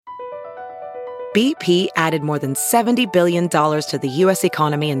BP added more than $70 billion to the U.S.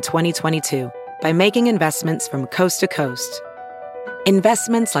 economy in 2022 by making investments from coast to coast.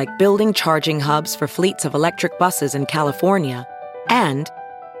 Investments like building charging hubs for fleets of electric buses in California and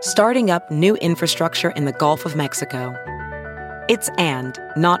starting up new infrastructure in the Gulf of Mexico. It's and,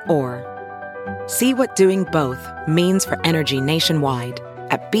 not or. See what doing both means for energy nationwide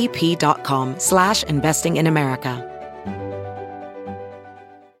at bp.com/investing in America.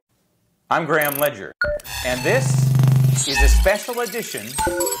 I'm Graham Ledger, and this is a special edition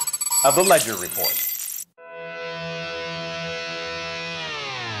of the Ledger Report.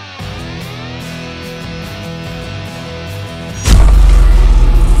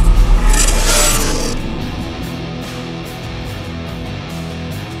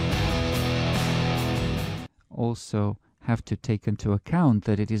 Also have to take into account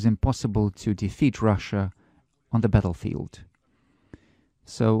that it is impossible to defeat Russia on the battlefield.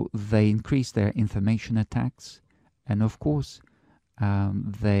 So they increase their information attacks, and of course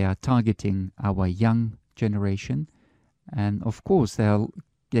they are targeting our young generation, and of course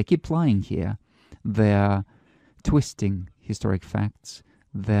they keep lying here. They are twisting historic facts.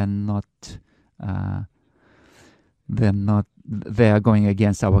 They are going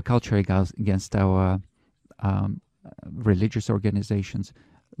against our culture, against our religious organizations.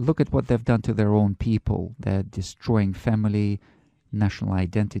 Look at what they've done to their own people. They're destroying family, national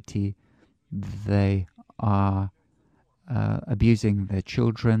identity. They are abusing their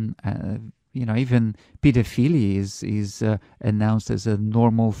children. Even pedophilia is announced as a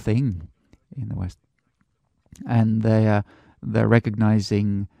normal thing in the West, and they're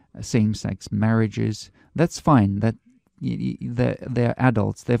recognizing same-sex marriages. That's fine. That they're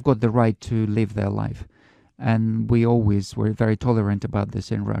adults. They've got the right to live their life, and we always were very tolerant about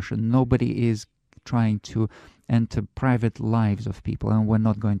this in Russia. Nobody is trying to enter private lives of people, and we're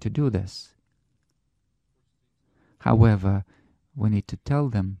not going to do this. However, we need to tell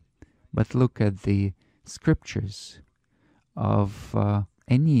them, but look at the scriptures of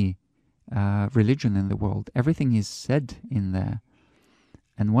any religion in the world. Everything is said in there.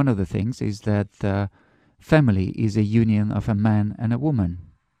 And one of the things is that family is a union of a man and a woman.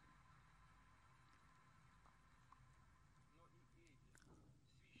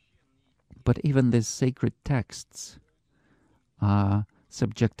 But even these sacred texts are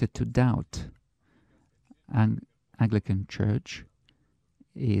subjected to doubt. And Anglican Church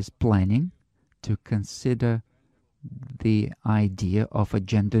is planning to consider the idea of a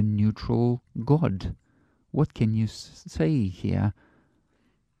gender-neutral God. What can you say here?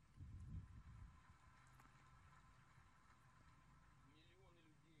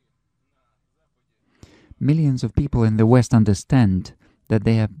 Millions of people in the West understand that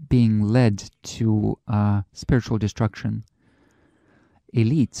they are being led to spiritual destruction.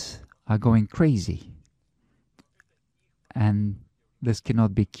 Elites are going crazy. And this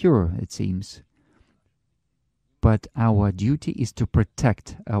cannot be cured, it seems. But our duty is to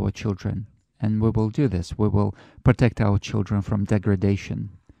protect our children. And we will do this. We will protect our children from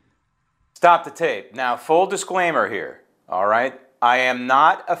degradation. Stop the tape. Now, full disclaimer here, all right? I am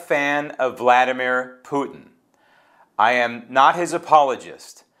not a fan of Vladimir Putin. I am not his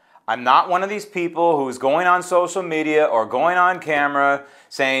apologist. I'm not one of these people who's going on social media or going on camera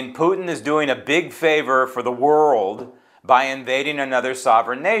saying Putin is doing a big favor for the world by invading another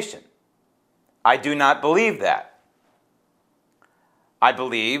sovereign nation. I do not believe that. I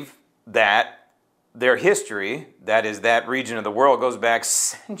believe that their history, that is that region of the world, goes back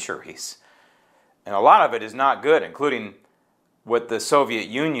centuries. And a lot of it is not good, including what the Soviet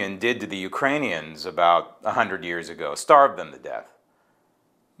Union did to the Ukrainians about 100 years ago, starved them to death.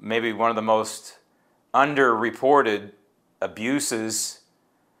 Maybe one of the most underreported abuses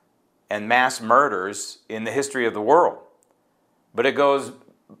and mass murders in the history of the world. But it goes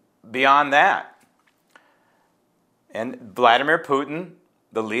beyond that. And Vladimir Putin,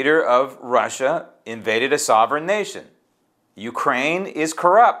 the leader of Russia, invaded a sovereign nation. Ukraine is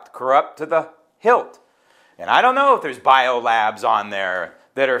corrupt to the hilt. And I don't know if there's biolabs on there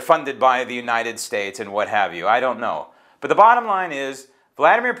that are funded by the United States and what have you. I don't know. But the bottom line is,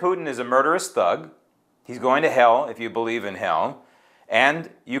 Vladimir Putin is a murderous thug. He's going to hell if you believe in hell. And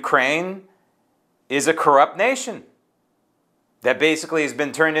Ukraine is a corrupt nation that basically has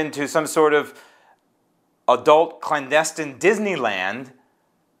been turned into some sort of adult clandestine Disneyland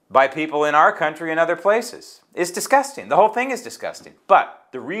by people in our country and other places. It's disgusting. The whole thing is disgusting. But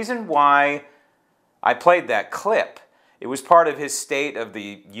the reason why I played that clip, it was part of his State of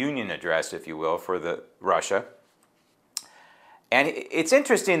the Union address, if you will, for Russia. And it's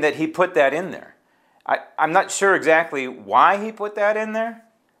interesting that he put that in there. I'm not sure exactly why he put that in there,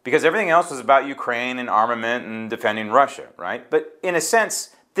 because everything else was about Ukraine and armament and defending Russia, right? But in a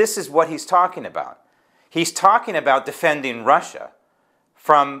sense, this is what he's talking about. He's talking about defending Russia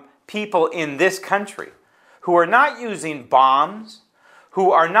from people in this country who are not using bombs,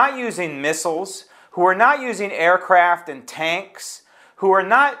 who are not using missiles, who are not using aircraft and tanks, who are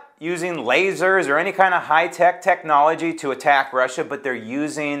not using lasers or any kind of high-tech technology to attack Russia, but they're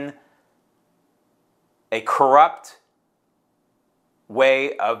using a corrupt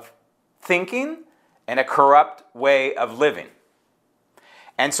way of thinking and a corrupt way of living.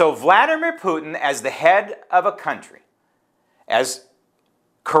 And so Vladimir Putin, as the head of a country, as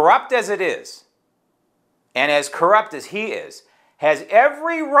corrupt as it is, and as corrupt as he is, has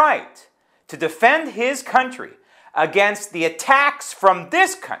every right to defend his country against the attacks from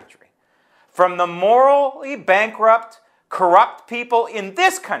this country, from the morally bankrupt, corrupt people in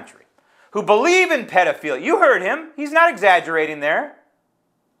this country who believe in pedophilia. You heard him. He's not exaggerating there.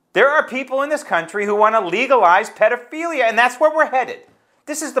 There are people in this country who want to legalize pedophilia, and that's where we're headed.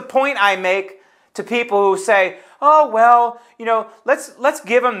 This is the point I make to people who say, oh, well, you know, let's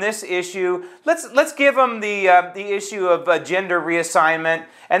give them this issue. Let's give them the issue of gender reassignment,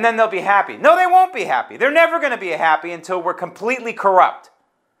 and then they'll be happy. No, they won't be happy. They're never going to be happy until we're completely corrupt.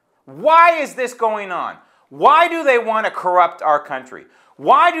 Why is this going on? Why do they want to corrupt our country?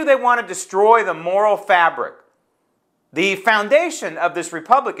 Why do they want to destroy the moral fabric? The foundation of this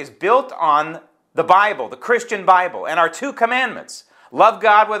republic is built on the Bible, the Christian Bible, and our 2 commandments. Love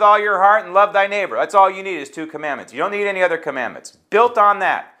God with all your heart and love thy neighbor. That's all you need is 2 commandments. You don't need any other commandments. Built on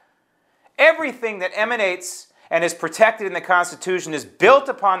that. Everything that emanates and is protected in the Constitution is built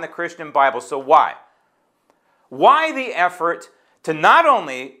upon the Christian Bible. So why? Why the effort to not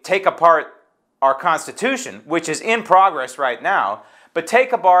only take apart our Constitution, which is in progress right now, but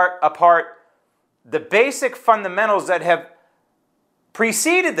take apart the basic fundamentals that have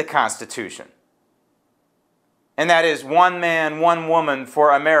preceded the Constitution? And that is one man, one woman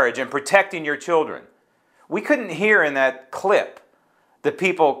for a marriage and protecting your children. We couldn't hear in that clip the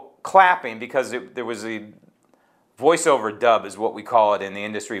people clapping because there was a voiceover dub is what we call it in the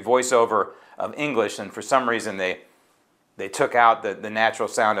industry, voiceover of English, and for some reason they took out the natural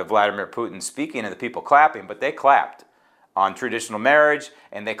sound of Vladimir Putin speaking and the people clapping, but they clapped on traditional marriage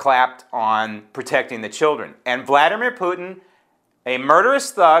and they clapped on protecting the children. And Vladimir Putin, a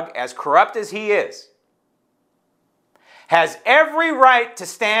murderous thug, as corrupt as he is, has every right to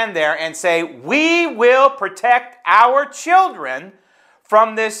stand there and say, we will protect our children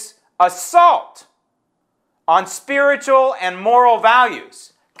from this assault on spiritual and moral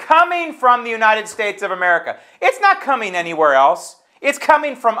values coming from the United States of America. It's not coming anywhere else. It's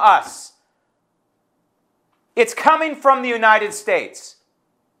coming from us. It's coming from the United States.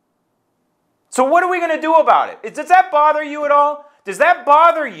 So what are we going to do about it? Does that bother you at all? Does that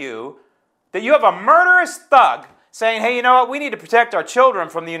bother you that you have a murderous thug saying, hey, you know what, we need to protect our children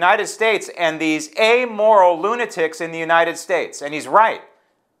from the United States and these amoral lunatics in the United States? And he's right,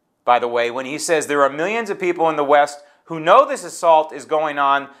 by the way, when he says there are millions of people in the West who know this assault is going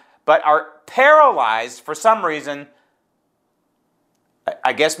on, but are paralyzed for some reason.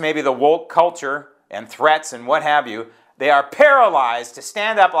 I guess maybe the woke culture and threats and what have you, they are paralyzed to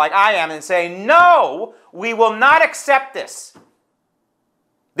stand up like I am and say, no, we will not accept this.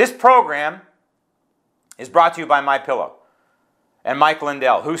 This program is brought to you by MyPillow and Mike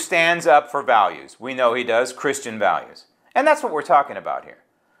Lindell, who stands up for values. We know he does, Christian values. And that's what we're talking about here.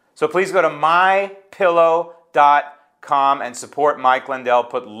 So please go to mypillow.com and support Mike Lindell.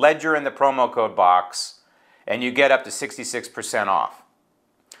 Put Ledger in the promo code box, and you get up to 66% off.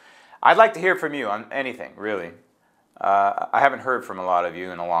 I'd like to hear from you on anything, really. I haven't heard from a lot of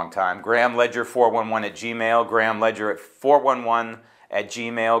you in a long time. GrahamLedger411 at Gmail, GrahamLedger411 at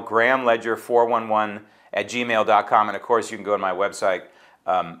Gmail, GrahamLedger411 at gmail.com, and of course you can go to my website,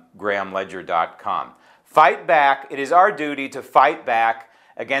 GrahamLedger.com. Fight back. It is our duty to fight back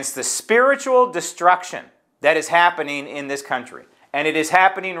against the spiritual destruction that is happening in this country. And it is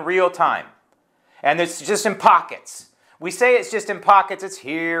happening real time. And it's just in pockets. We say it's just in pockets. It's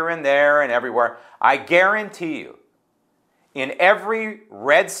here and there and everywhere. I guarantee you, in every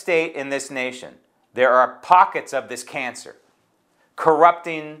red state in this nation, there are pockets of this cancer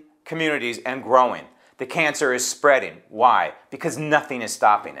corrupting communities and growing. The cancer is spreading. Why? Because nothing is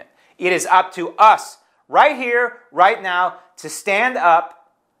stopping it. It is up to us right here, right now, to stand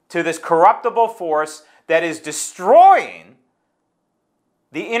up to this corruptible force that is destroying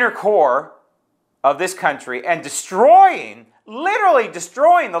the inner core of this country and destroying, literally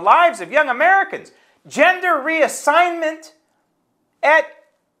destroying the lives of young Americans. Gender reassignment at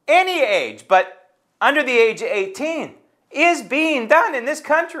any age, but under the age of 18, is being done in this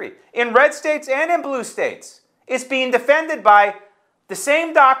country, in red states and in blue states. It's being defended by the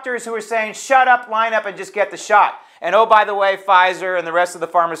same doctors who are saying, shut up, line up, and just get the shot. And oh, by the way, Pfizer and the rest of the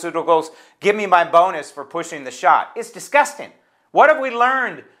pharmaceuticals, give me my bonus for pushing the shot. It's disgusting. What have we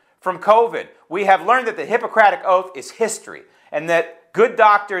learned from COVID? We have learned that the Hippocratic Oath is history and that good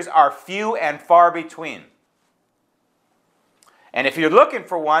doctors are few and far between. And if you're looking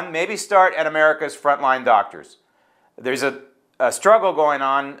for one, maybe start at America's frontline doctors. There's a struggle going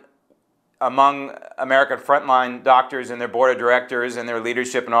on among American frontline doctors and their board of directors and their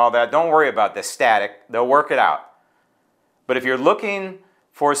leadership and all that. Don't worry about the static. They'll work it out. But if you're looking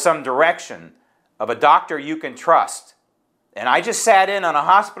for some direction of a doctor you can trust, and I just sat in on a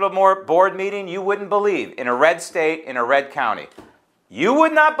hospital board meeting you wouldn't believe, in a red state, in a red county. You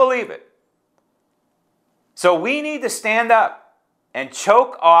would not believe it. So we need to stand up and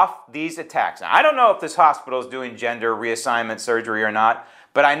choke off these attacks. Now, I don't know if this hospital is doing gender reassignment surgery or not,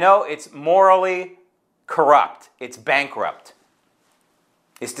 but I know it's morally corrupt. It's bankrupt.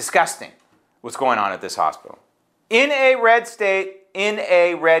 It's disgusting what's going on at this hospital. In a red state, in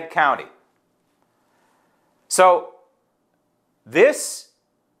a red county. So this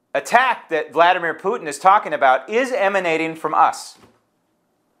attack that Vladimir Putin is talking about is emanating from us.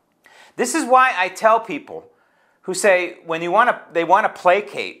 This is why I tell people who say when they want to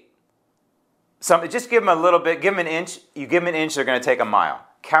placate something, just give them a little bit, give them an inch. You give them an inch, they're going to take a mile.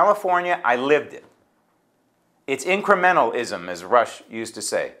 California, I lived it. It's incrementalism, as Rush used to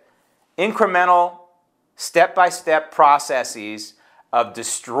say. Incremental, step-by-step processes of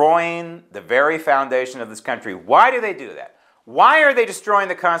destroying the very foundation of this country. Why do they do that? Why are they destroying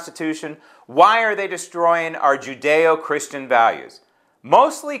the Constitution? Why are they destroying our Judeo-Christian values?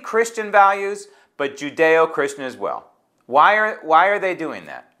 Mostly Christian values, but Judeo-Christian as well. Why are they doing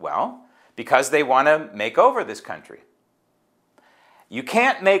that? Well, because they want to make over this country. You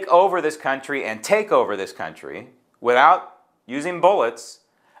can't make over this country and take over this country without using bullets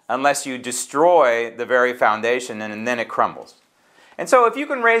unless you destroy the very foundation and then it crumbles. And so if you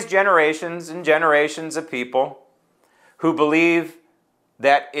can raise generations and generations of people who believe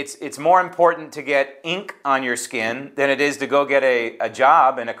that it's more important to get ink on your skin than it is to go get a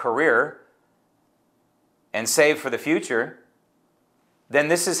job and a career and save for the future, then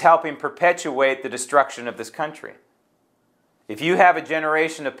this is helping perpetuate the destruction of this country. If you have a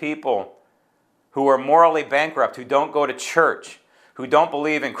generation of people who are morally bankrupt, who don't go to church, who don't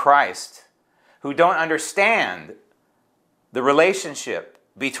believe in Christ, who don't understand the relationship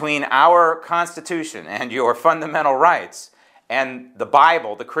between our Constitution and your fundamental rights and the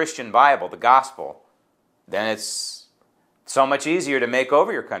Bible, the Christian Bible, the gospel, then it's so much easier to make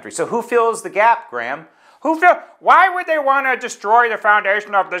over your country. So who fills the gap, Graham? Why would they want to destroy the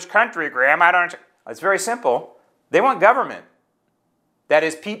foundation of this country, Graham? It's very simple. They want government. That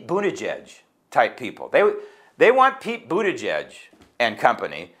is Pete Buttigieg type people. They want Pete Buttigieg and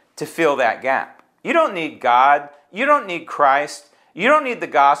company to fill that gap. You don't need God. You don't need Christ. You don't need the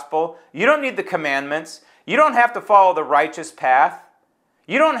gospel. You don't need the commandments. You don't have to follow the righteous path.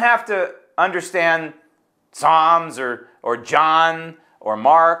 You don't have to understand Psalms or John or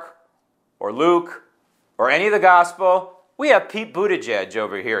Mark or Luke or any of the gospel. We have Pete Buttigieg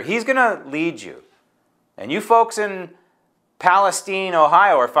over here. He's going to lead you. And you folks in Palestine,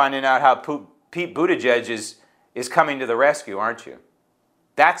 Ohio are finding out how Pete Buttigieg is coming to the rescue, aren't you?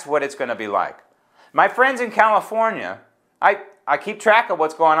 That's what it's going to be like. My friends in California, I keep track of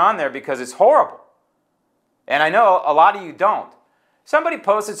what's going on there because it's horrible. And I know a lot of you don't. Somebody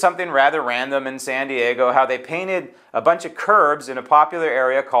posted something rather random in San Diego, how they painted a bunch of curbs in a popular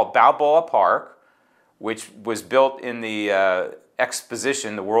area called Balboa Park, which was built in the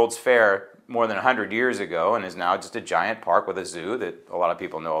Exposition, the World's Fair, more than 100 years ago and is now just a giant park with a zoo that a lot of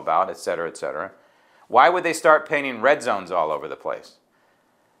people know about, et cetera, et cetera. Why would they start painting red zones all over the place?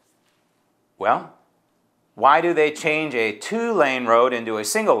 Well, why do they change a 2-lane road into a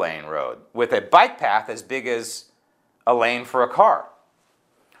single-lane road with a bike path as big as a lane for a car?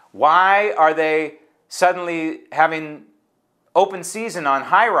 Why are they suddenly having open season on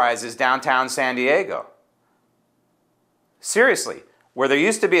high-rises downtown San Diego? Seriously, where there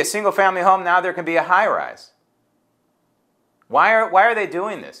used to be a single-family home, now there can be a high-rise. Why are they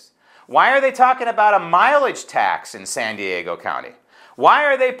doing this? Why are they talking about a mileage tax in San Diego County? Why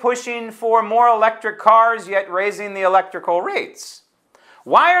are they pushing for more electric cars yet raising the electrical rates?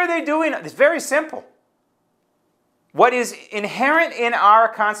 Why are they doing it? It's very simple. What is inherent in our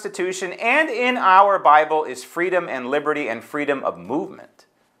Constitution and in our Bible is freedom and liberty and freedom of movement.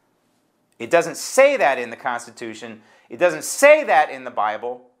 It doesn't say that in the Constitution. It doesn't say that in the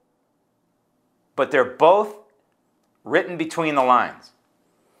Bible. But they're both written between the lines.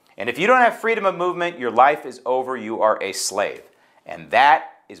 And if you don't have freedom of movement, your life is over. You are a slave. And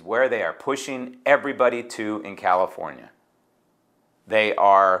that is where they are pushing everybody to in California. They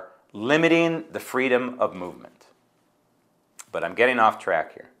are limiting the freedom of movement. But I'm getting off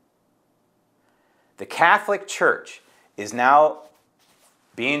track here. The Catholic Church is now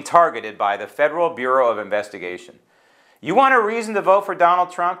being targeted by the Federal Bureau of Investigation. You want a reason to vote for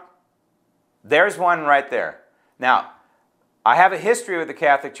Donald Trump? There's one right there. Now, I have a history with the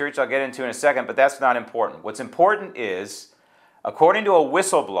Catholic Church I'll get into in a second, but that's not important. What's important is, according to a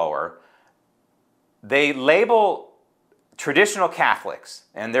whistleblower, they label traditional Catholics,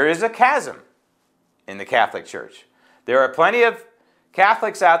 and there is a chasm in the Catholic Church. There are plenty of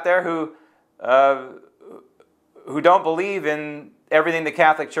Catholics out there who don't believe in everything the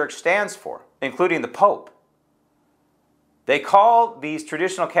Catholic Church stands for, including the Pope. They call these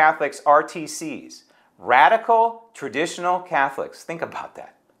traditional Catholics RTCs, Radical Traditional Catholics. Think about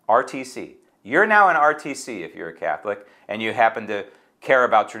that, RTC. You're now an RTC if you're a Catholic and you happen to care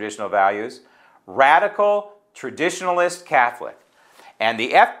about traditional values. Radical Traditionalist Catholic. And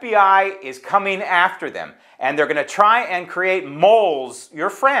the FBI is coming after them. And they're going to try and create moles, your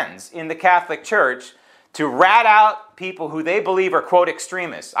friends, in the Catholic Church to rat out people who they believe are, quote,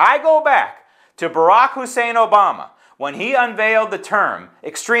 extremists. I go back to Barack Hussein Obama when he unveiled the term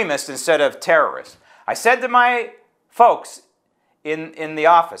extremist instead of terrorist. I said to my folks in the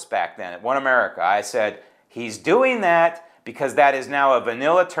office back then at One America, I said, he's doing that because that is now a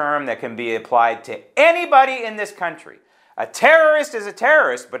vanilla term that can be applied to anybody in this country. A terrorist is a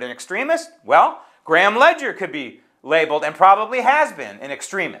terrorist, but an extremist? Well, Graham Ledger could be labeled, and probably has been, an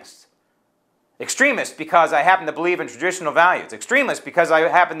extremist. Extremist because I happen to believe in traditional values. Extremist because I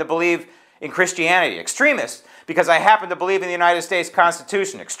happen to believe in Christianity. Extremist because I happen to believe in the United States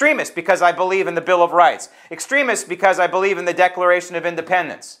Constitution. Extremist because I believe in the Bill of Rights. Extremist because I believe in the Declaration of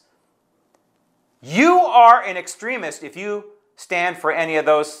Independence. You are an extremist if you stand for any of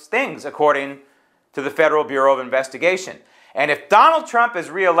those things, according to the Federal Bureau of Investigation. And if Donald Trump is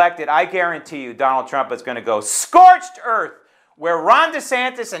reelected, I guarantee you Donald Trump is going to go scorched earth, where Ron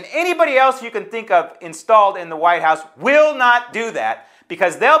DeSantis and anybody else you can think of installed in the White House will not do that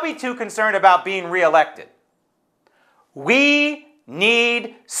because they'll be too concerned about being reelected. We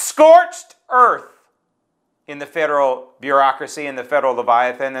need scorched earth in the federal bureaucracy, in the federal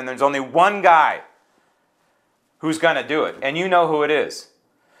Leviathan, and there's only one guy who's going to do it, and you know who it is.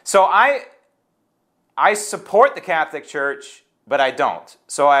 So I support the Catholic Church, but I don't.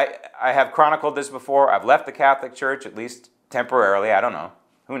 So I have chronicled this before. I've left the Catholic Church, at least temporarily. I don't know.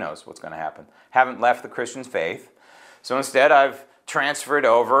 Who knows what's going to happen. Haven't left the Christian faith. So instead, I've transferred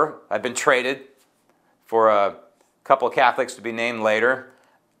over. I've been traded for a couple of Catholics to be named later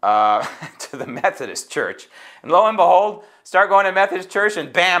to the Methodist Church. And lo and behold, start going to Methodist Church,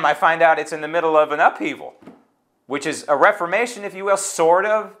 and bam, I find out it's in the middle of an upheaval, which is a reformation, if you will, sort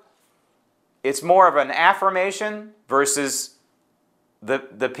of. It's more of an affirmation versus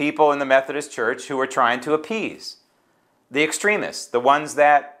the people in the Methodist Church who are trying to appease the extremists, the ones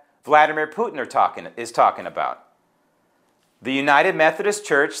that Vladimir Putin is talking about. The United Methodist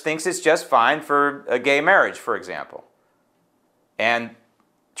Church thinks it's just fine for a gay marriage, for example. And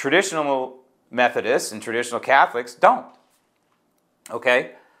traditional Methodists and traditional Catholics don't.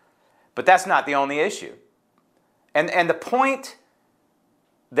 Okay? But that's not the only issue. And the point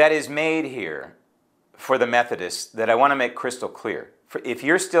that is made here for the Methodists that I want to make crystal clear. If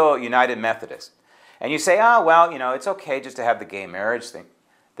you're still United Methodist and you say, oh, well, it's okay just to have the gay marriage thing,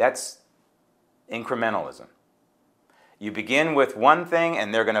 that's incrementalism. You begin with one thing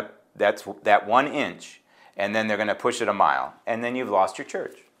and that's that 1 inch, and then they're going to push it a mile, and then you've lost your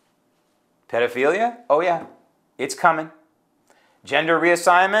church. Pedophilia? Oh yeah, it's coming. Gender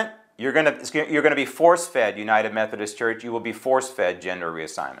reassignment? You're going to be force-fed, United Methodist Church. You will be force-fed gender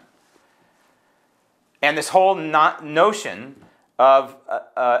reassignment. And this whole notion of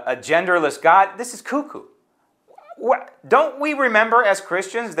a genderless God, this is cuckoo. Don't we remember as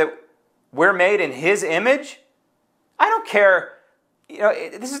Christians that we're made in His image? I don't care.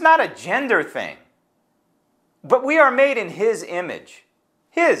 This is not a gender thing. But we are made in His image.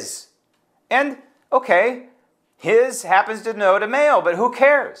 His. And, okay, His happens to denote a male, but who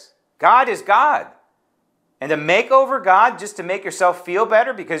cares? God is God. And to make over God just to make yourself feel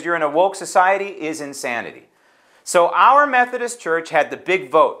better because you're in a woke society is insanity. So our Methodist Church had the big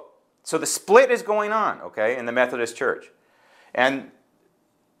vote. So the split is going on, okay, in the Methodist Church. And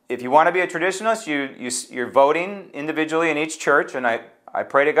if you want to be a traditionalist, you're voting individually in each church, and I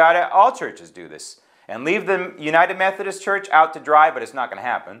pray to God all churches do this. And leave the United Methodist Church out to dry, but it's not going to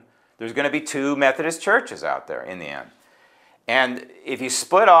happen. there's going to be 2 Methodist churches out there in the end. And if you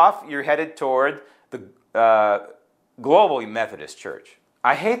split off, you're headed toward the global Methodist Church.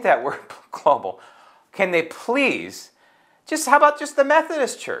 I hate that word, global. Can they please, how about just the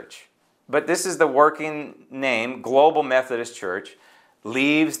Methodist Church? But this is the working name, Global Methodist Church,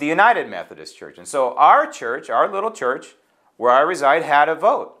 leaves the United Methodist Church. And so our church, our little church, where I reside, had a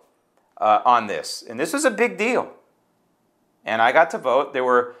vote on this. And this was a big deal. And I got to vote. There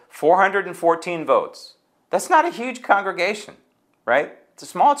were 414 votes. That's not a huge congregation, right? It's a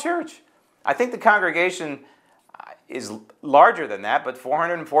small church. I think the congregation is larger than that, but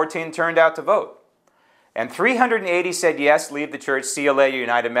 414 turned out to vote. And 380 said, yes, leave the church, CLA,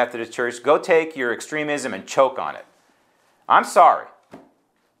 United Methodist Church. Go take your extremism and choke on it. I'm sorry.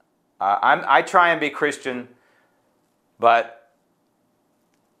 I try and be Christian, but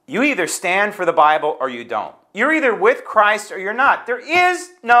you either stand for the Bible or you don't. You're either with Christ or you're not. There is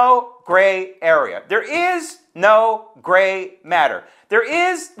no gray area. There is no gray matter. There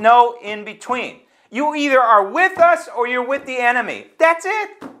is no in between. You either are with us or you're with the enemy. That's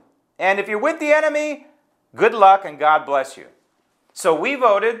it. And if you're with the enemy, good luck and God bless you. So we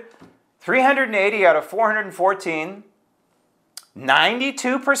voted 380 out of 414,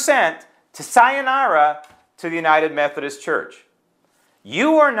 92% to sayonara to the United Methodist Church.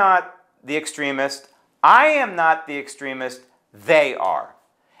 You are not the extremist. I am not the extremist. They are.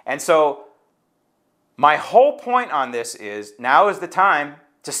 And so my whole point on this is now is the time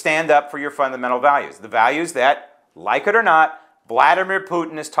to stand up for your fundamental values. The values that, like it or not, Vladimir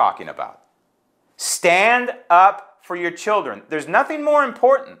Putin is talking about. Stand up for your children. There's nothing more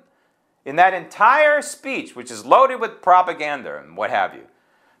important in that entire speech, which is loaded with propaganda and what have you.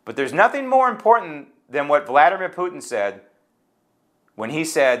 But there's nothing more important than what Vladimir Putin said when he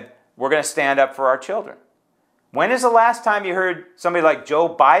said, we're going to stand up for our children. When is the last time you heard somebody like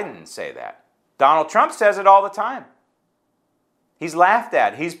Joe Biden say that? Donald Trump says it all the time. He's laughed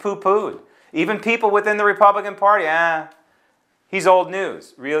at. He's poo-pooed. Even people within the Republican Party, he's old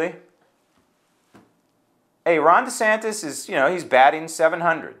news. Really? Hey, Ron DeSantis is, he's batting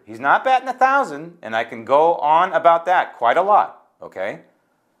 700. He's not batting 1,000, and I can go on about that quite a lot, okay?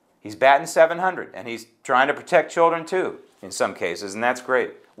 He's batting 700, and he's trying to protect children too, in some cases, and that's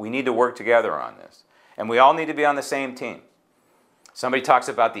great. We need to work together on this. And we all need to be on the same team. Somebody talks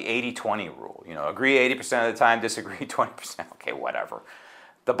about the 80-20 rule. Agree 80% of the time, disagree 20%. Okay, whatever.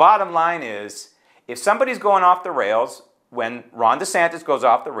 The bottom line is, if somebody's going off the rails, when Ron DeSantis goes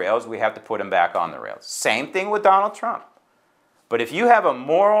off the rails, we have to put him back on the rails. Same thing with Donald Trump. But if you have a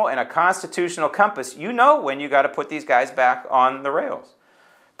moral and a constitutional compass, you know when you got to put these guys back on the rails.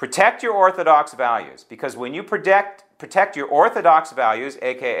 Protect your orthodox values, because when you protect your orthodox values,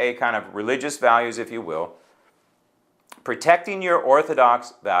 aka kind of religious values, if you will, protecting your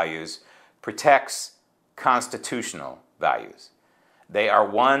orthodox values protects constitutional values. They are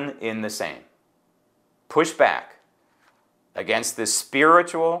one in the same. Push back against this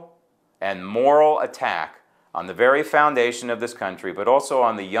spiritual and moral attack on the very foundation of this country, but also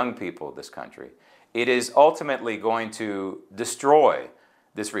on the young people of this country. It is ultimately going to destroy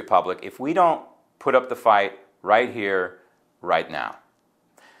this republic if we don't put up the fight right here, right now.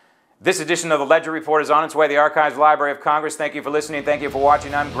 This edition of the Ledger Report is on its way to the Archives Library of Congress. Thank you for listening. Thank you for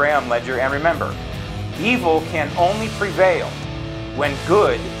watching. I'm Graham Ledger. And remember, evil can only prevail when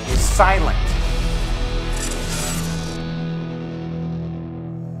good is silent.